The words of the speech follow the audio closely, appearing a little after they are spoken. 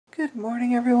Good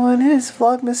morning, everyone. It is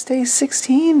Vlogmas Day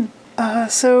 16.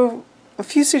 So a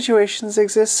few situations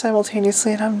exist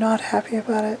simultaneously and I'm not happy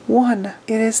about it. 1.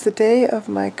 It is the day of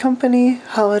my company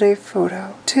holiday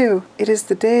photo. 2. It is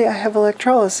the day I have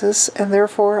electrolysis and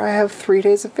therefore I have 3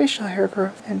 days of facial hair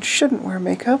growth and shouldn't wear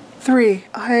makeup. 3.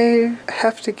 I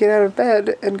have to get out of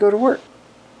bed and go to work.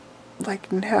 Like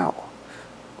now.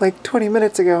 Like 20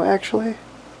 minutes ago, actually.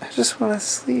 I just want to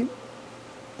sleep.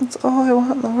 That's all I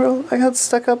want in the world. I got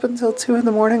stuck up until 2 in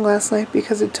the morning last night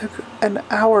because it took an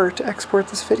hour to export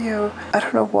this video. I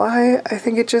don't know why. I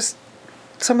think it just...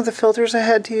 Some of the filters I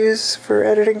had to use for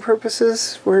editing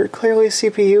purposes were clearly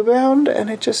CPU bound and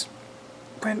it just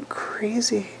went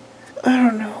crazy. I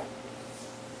don't know.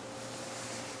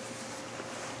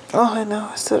 All I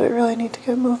know is that I really need to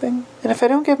get moving. And if I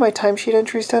don't get my timesheet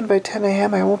entries done by 10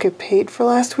 a.m., I won't get paid for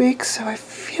last week, so I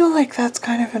feel like that's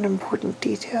kind of an important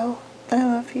detail. I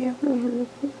love you.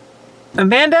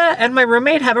 Amanda and my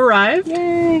roommate have arrived,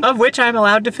 Yay. Of which I'm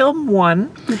allowed to film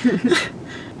one.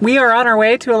 We are on our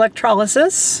way to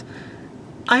electrolysis.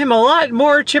 I am a lot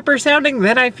more chipper sounding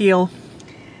than I feel.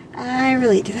 I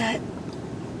relate to that.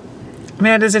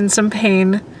 Amanda's in some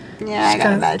pain. Yeah, I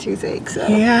got a bad toothache, so...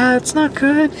 Yeah, it's not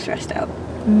good. Stressed out.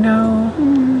 No.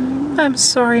 I'm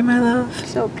sorry, my love.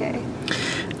 It's okay.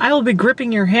 I will be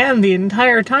gripping your hand the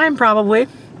entire time, probably.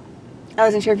 I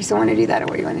wasn't sure if you still want to do that or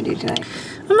what you want to do tonight.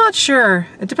 I'm not sure.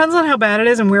 It depends on how bad it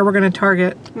is and where we're going to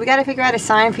target. We got to figure out a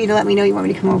sign for you to let me know you want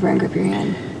me to come over and grip your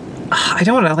hand. I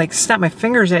don't want to, like, snap my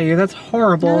fingers at you. That's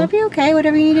horrible. No, that'd be okay.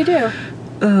 Whatever you need to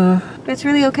do. It's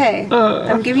really okay.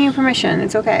 I'm giving you permission.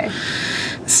 It's okay.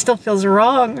 It still feels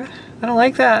wrong. I don't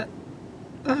like that.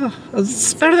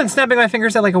 It's better than snapping my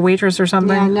fingers at, like, a waitress or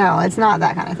something. Yeah, no, it's not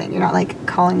that kind of thing. You're not, like,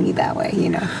 calling me that way, you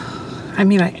know. I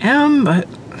mean, I am, but...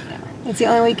 It's the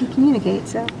only way you can communicate,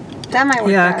 so that might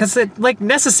work. Yeah, because it, like,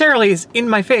 necessarily is in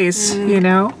my face, you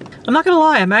know? I'm not gonna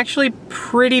lie, I'm actually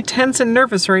pretty tense and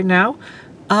nervous right now.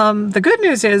 The good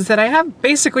news is that I have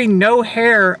basically no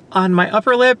hair on my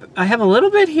upper lip. I have a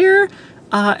little bit here,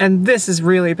 and this is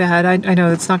really bad. I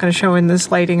know it's not gonna show in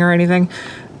this lighting or anything.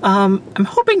 I'm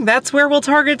hoping that's where we'll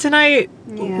target tonight.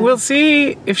 Yeah. We'll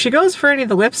see. If she goes for any of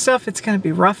the lip stuff, it's gonna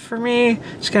be rough for me.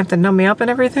 She's gonna have to numb me up and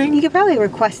everything. You could probably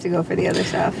request to go for the other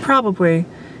stuff. Probably.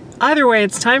 Either way,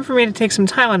 it's time for me to take some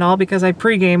Tylenol because I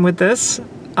pregame with this.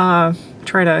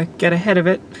 Try to get ahead of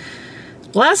it.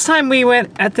 Last time we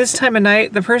went at this time of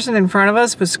night, the person in front of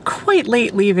us was quite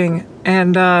late leaving,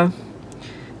 and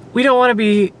we don't want to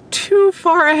be too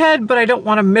far ahead, but I don't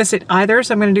want to miss it either,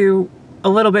 so I'm gonna do a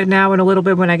little bit now and a little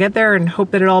bit when I get there and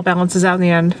hope that it all balances out in the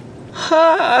end.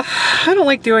 I don't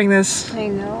like doing this. I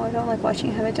know, I don't like watching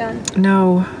you have it done.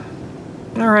 No.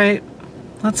 Alright,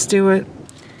 let's do it.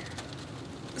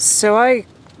 So I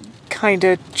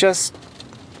kinda just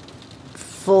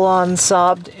full-on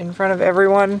sobbed in front of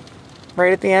everyone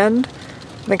right at the end.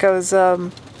 I think I was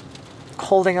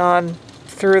holding on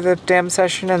through the damn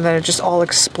session and then it just all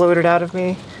exploded out of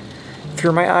me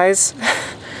through my eyes.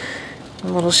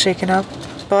 I'm a little shaken up.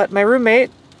 But my roommate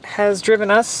has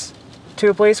driven us to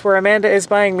a place where Amanda is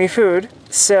buying me food,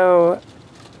 so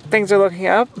things are looking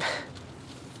up.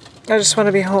 I just want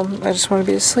to be home. I just want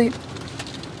to be asleep.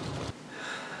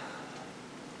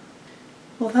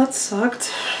 Well, that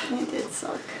sucked. It did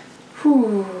suck.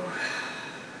 Whew.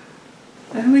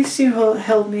 At least you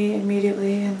held me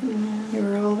immediately, and you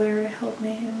were all there to help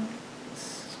me, and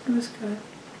it was good.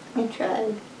 I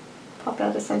tried. Popped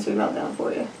out a sensory meltdown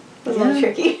for you. It was a little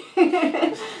tricky.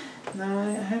 No,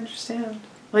 I understand.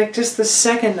 Like, just the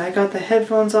second I got the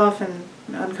headphones off and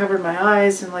uncovered my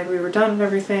eyes and, like, we were done and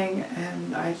everything,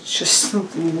 and I just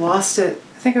lost it.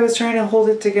 I think I was trying to hold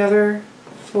it together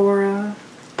for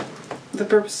the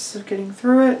purposes of getting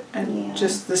through it, and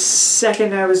just the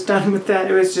second I was done with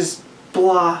that, it was just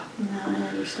blah. No, I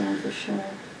understand for sure.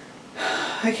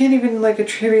 I can't even, like,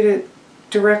 attribute it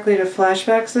directly to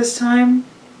flashbacks this time.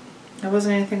 It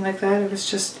wasn't anything like that. It was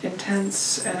just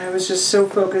intense, and I was just so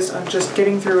focused on just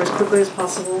getting through as quickly as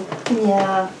possible.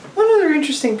 Yeah. One other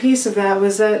interesting piece of that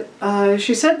was that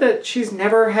she said that she's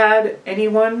never had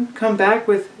anyone come back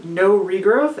with no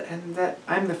regrowth, and that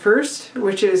I'm the first,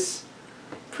 which is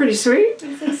pretty sweet.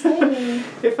 It's exciting.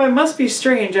 If I must be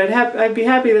strange, I'd be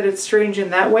happy that it's strange in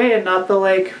that way and not the,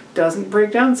 like, doesn't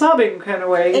break down sobbing kind of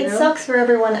way. It sucks for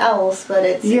everyone else, but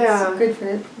it's good for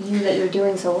you that you're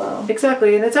doing so well.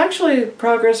 Exactly, and it's actually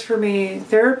progress for me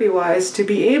therapy-wise to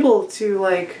be able to,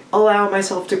 like, allow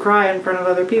myself to cry in front of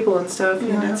other people and stuff.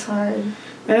 You know? That's hard.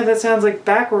 I know that sounds like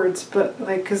backwards, but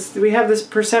like, because we have this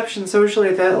perception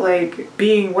socially that like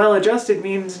being well-adjusted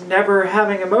means never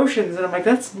having emotions, and I'm like,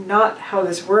 that's not how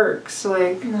this works.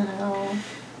 Like, no.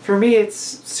 for me, it's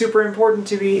super important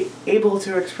to be able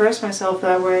to express myself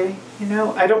that way. You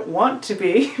know, I don't want to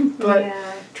be, but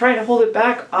trying to hold it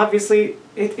back, obviously,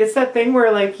 it's that thing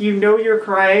where, like, you know you're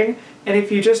crying, and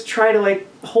if you just try to, like,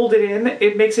 hold it in,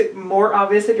 it makes it more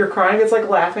obvious that you're crying. It's like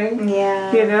laughing.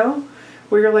 Yeah. You know?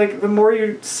 Where you're like, the more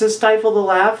you stifle the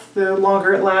laugh, the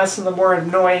longer it lasts and the more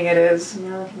annoying it is.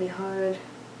 No, it can be hard.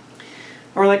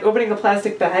 Or like opening a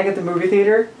plastic bag at the movie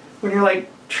theater, when you're like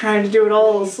trying to do it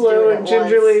all slow and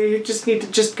gingerly, you just need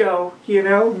to just go, you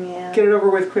know? Yeah. Get it over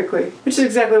with quickly. Which is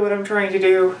exactly what I'm trying to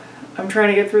do. I'm trying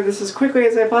to get through this as quickly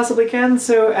as I possibly can,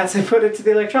 so as I put it to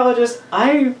the electrologist,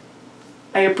 I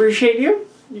appreciate you.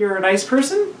 You're a nice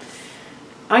person.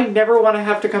 I never want to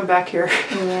have to come back here.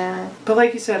 Yeah. But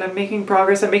like you said, I'm making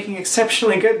progress. I'm making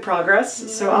exceptionally good progress,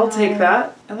 so I'll take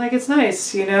that. And like, it's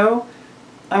nice, you know?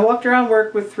 I walked around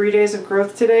work with 3 days of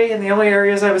growth today, and the only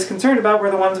areas I was concerned about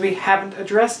were the ones we haven't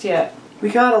addressed yet. We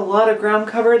got a lot of ground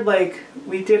covered, like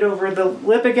we did over the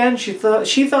lip again. She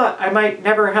thought I might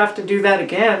never have to do that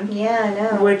again. Yeah, I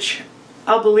know. Which,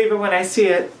 I'll believe it when I see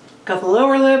it. Got the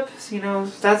lower lip, you know,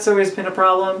 that's always been a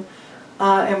problem.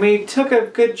 And we took a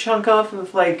good chunk off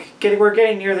of, like, we're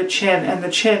getting near the chin, and the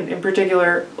chin in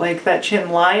particular, like, that chin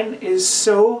line is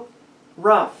so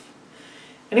rough.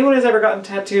 Anyone who's ever gotten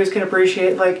tattoos can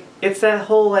appreciate, like, it's that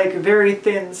whole, like, very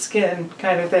thin skin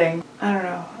kind of thing. I don't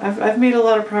know. I've made a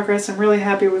lot of progress. I'm really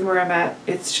happy with where I'm at.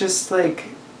 It's just, like,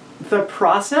 the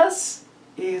process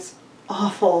is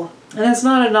awful. And it's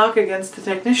not a knock against the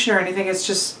technician or anything. It's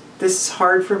just, this is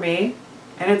hard for me,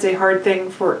 and it's a hard thing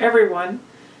for everyone.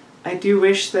 I do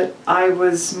wish that I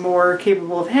was more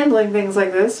capable of handling things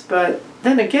like this, but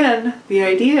then again, the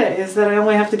idea is that I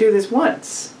only have to do this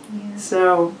once. Yeah.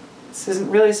 So this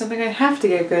isn't really something I have to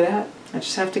get good at. I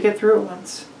just have to get through it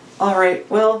once. Alright,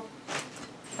 well,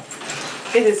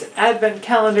 it is Advent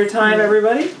calendar time,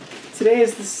 everybody. Today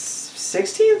is the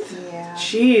 16th? Yeah.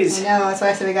 Jeez. I know, that's why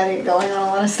I said we gotta get going on a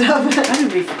lot of stuff. How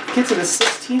did we get to the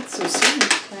 16th so soon?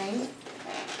 Right?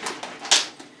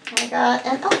 I got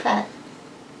an outfit.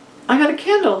 I got a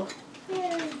candle.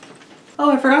 Yay.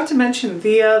 Oh, I forgot to mention,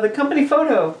 the company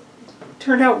photo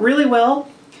turned out really well.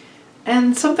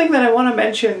 And something that I want to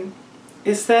mention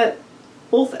is that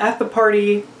both at the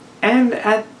party and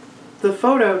at the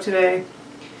photo today,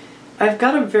 I've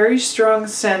got a very strong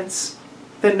sense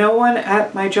that no one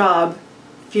at my job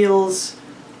feels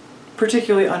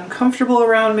particularly uncomfortable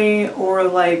around me or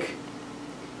like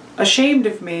ashamed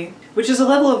of me, which is a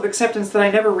level of acceptance that I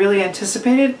never really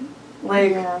anticipated.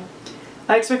 Like, Yeah.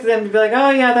 I expected them to be like,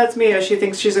 oh yeah, that's Mia, she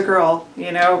thinks she's a girl,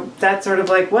 you know, that sort of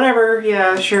like, whatever,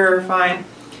 yeah, sure, fine.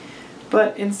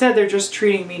 But instead they're just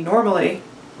treating me normally,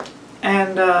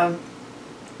 and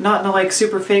not in a like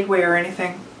super fake way or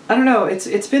anything. I don't know,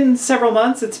 it's been several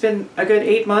months, it's been a good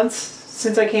 8 months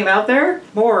since I came out there.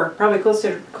 More, probably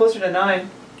closer to 9.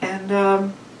 And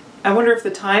I wonder if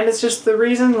the time is just the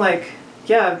reason. Like,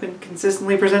 yeah, I've been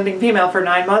consistently presenting female for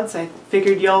 9 months, I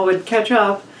figured y'all would catch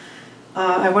up.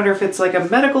 I wonder if it's like a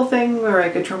medical thing, or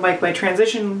like my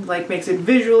transition like makes it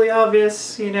visually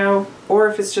obvious, you know, or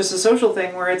if it's just a social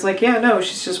thing where it's like, yeah, no,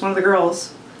 she's just one of the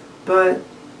girls. But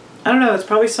I don't know, it's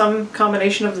probably some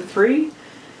combination of the three.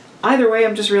 Either way,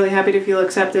 I'm just really happy to feel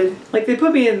accepted. Like, they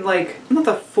put me in, like, not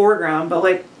the foreground, but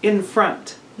like in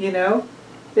front, you know?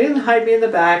 They didn't hide me in the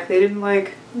back, they didn't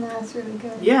like... No, that's really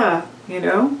good. Yeah, you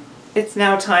know? It's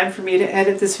now time for me to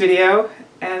edit this video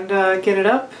and get it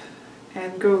up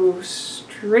and go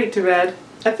straight to bed.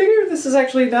 I figure this is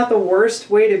actually not the worst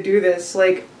way to do this.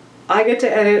 Like, I get to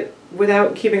edit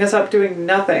without keeping us up doing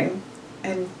nothing,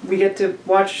 and we get to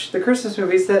watch the Christmas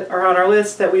movies that are on our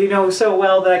list that we know so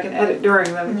well that I can edit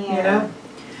during them, you know?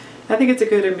 I think it's a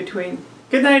good in-between.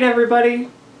 Good night, everybody.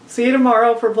 See you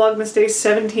tomorrow for Vlogmas Day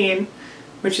 17,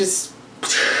 which is...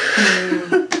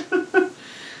 It's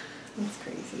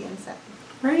crazy and sad.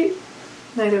 Right?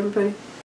 Night, everybody.